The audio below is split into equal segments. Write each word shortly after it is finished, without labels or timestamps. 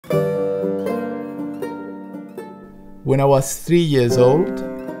When I was 3 years old,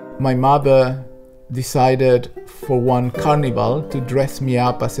 my mother decided for one carnival to dress me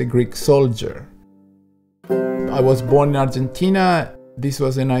up as a Greek soldier. I was born in Argentina. This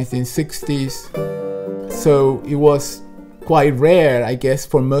was the 1960s. So it was quite rare, I guess,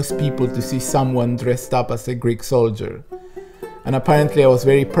 for most people to see someone dressed up as a Greek soldier. And apparently I was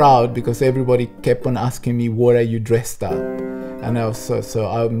very proud because everybody kept on asking me, what are you dressed up? And I was so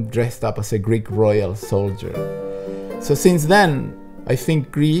I'm dressed up as a Greek royal soldier. So since then, I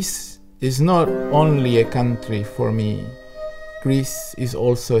think Greece is not only a country for me. Greece is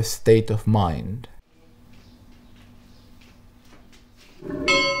also a state of mind.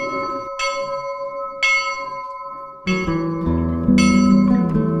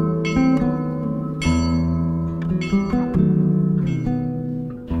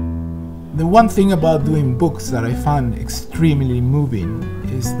 The one thing about doing books that I find extremely moving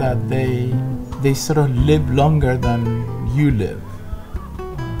is that they sort of live longer than you live.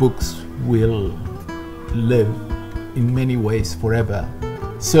 Books will live in many ways forever.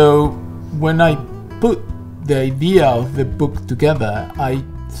 So when I put the idea of the book together, I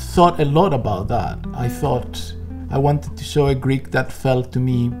thought a lot about that. I thought I wanted to show a Greek that felt to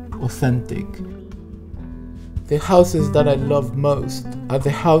me authentic. The houses that I love most are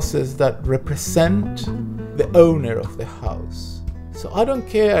the houses that represent the owner of the house. So I don't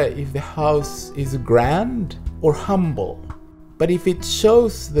care if the house is grand or humble, but if it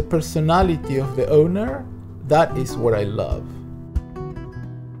shows the personality of the owner, that is what I love.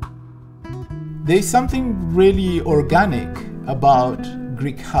 There is something really organic about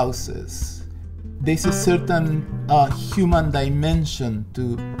Greek houses. There's a certain human dimension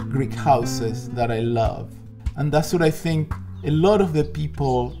to Greek houses that I love. And that's what I think a lot of the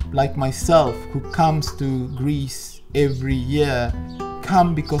people like myself who comes to Greece every year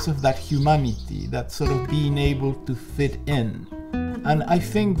come because of that humanity, that sort of being able to fit in. And I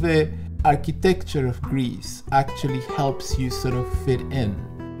think the architecture of Greece actually helps you sort of fit in.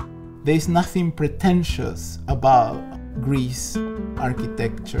 There's nothing pretentious about Greece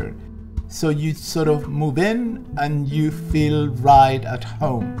architecture. So you sort of move in and you feel right at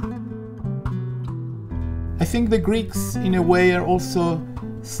home. I think the Greeks, in a way, are also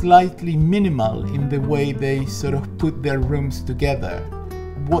slightly minimal in the way they sort of put their rooms together.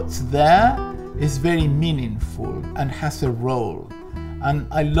 What's there is very meaningful and has a role. And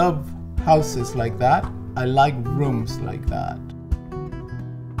I love houses like that. I like rooms like that.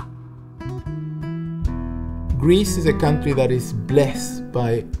 Greece is a country that is blessed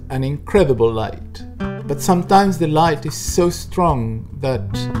by an incredible light. But sometimes the light is so strong that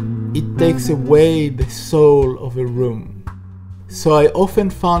it takes away the soul of a room. So I often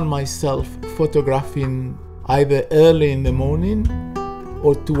found myself photographing either early in the morning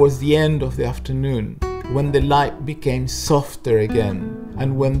or towards the end of the afternoon, when the light became softer again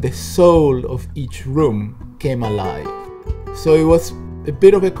and when the soul of each room came alive. So it was a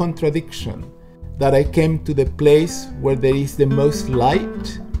bit of a contradiction that I came to the place where there is the most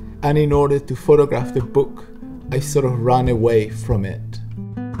light, and in order to photograph the book, I sort of ran away from it.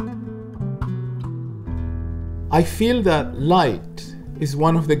 I feel that light is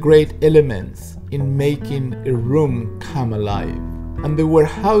one of the great elements in making a room come alive. And there were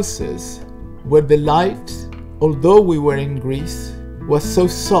houses where the light, although we were in Greece, was so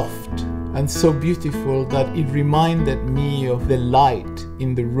soft and so beautiful that it reminded me of the light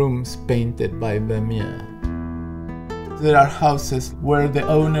in the rooms painted by Vermeer. There are houses where the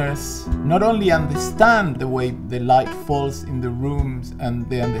owners not only understand the way the light falls in the rooms and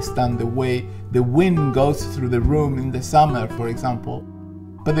they understand the way the wind goes through the room in the summer, for example,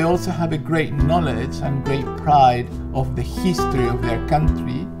 but they also have a great knowledge and great pride of the history of their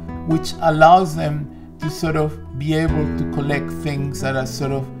country, which allows them to sort of be able to collect things that are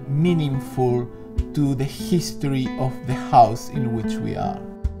sort of meaningful to the history of the house in which we are.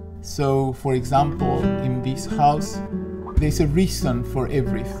 So, for example, in this house, there's a reason for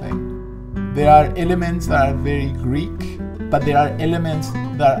everything. There are elements that are very Greek, but there are elements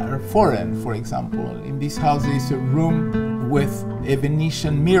that are foreign. For example, in this house there is a room with a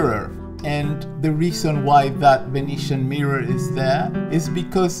Venetian mirror. And the reason why that Venetian mirror is there is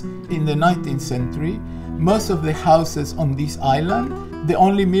because in the 19th century, most of the houses on this island, the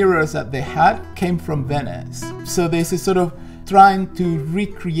only mirrors that they had came from Venice. So there's a sort of trying to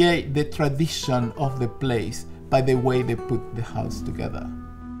recreate the tradition of the place by the way they put the house together.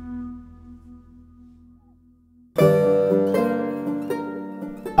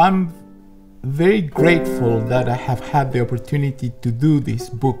 I'm very grateful that I have had the opportunity to do this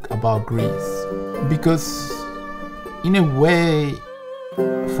book about Greece, because in a way,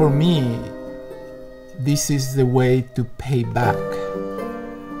 for me, this is the way to pay back,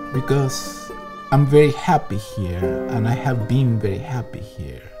 because I'm very happy here and I have been very happy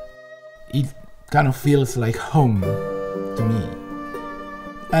here. It kind of feels like home to me.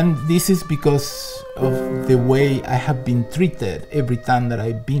 And this is because of the way I have been treated every time that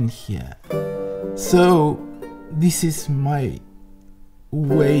I've been here. So this is my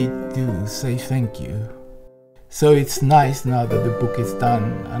way to say thank you. So it's nice now that the book is done,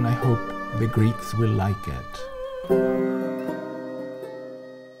 and I hope the Greeks will like it.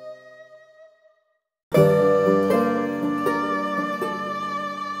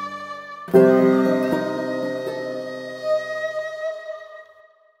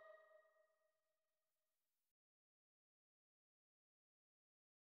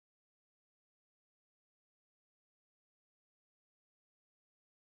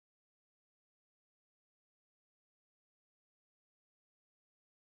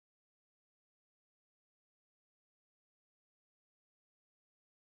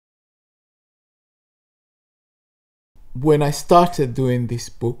 When I started doing this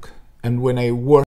book, and when I worked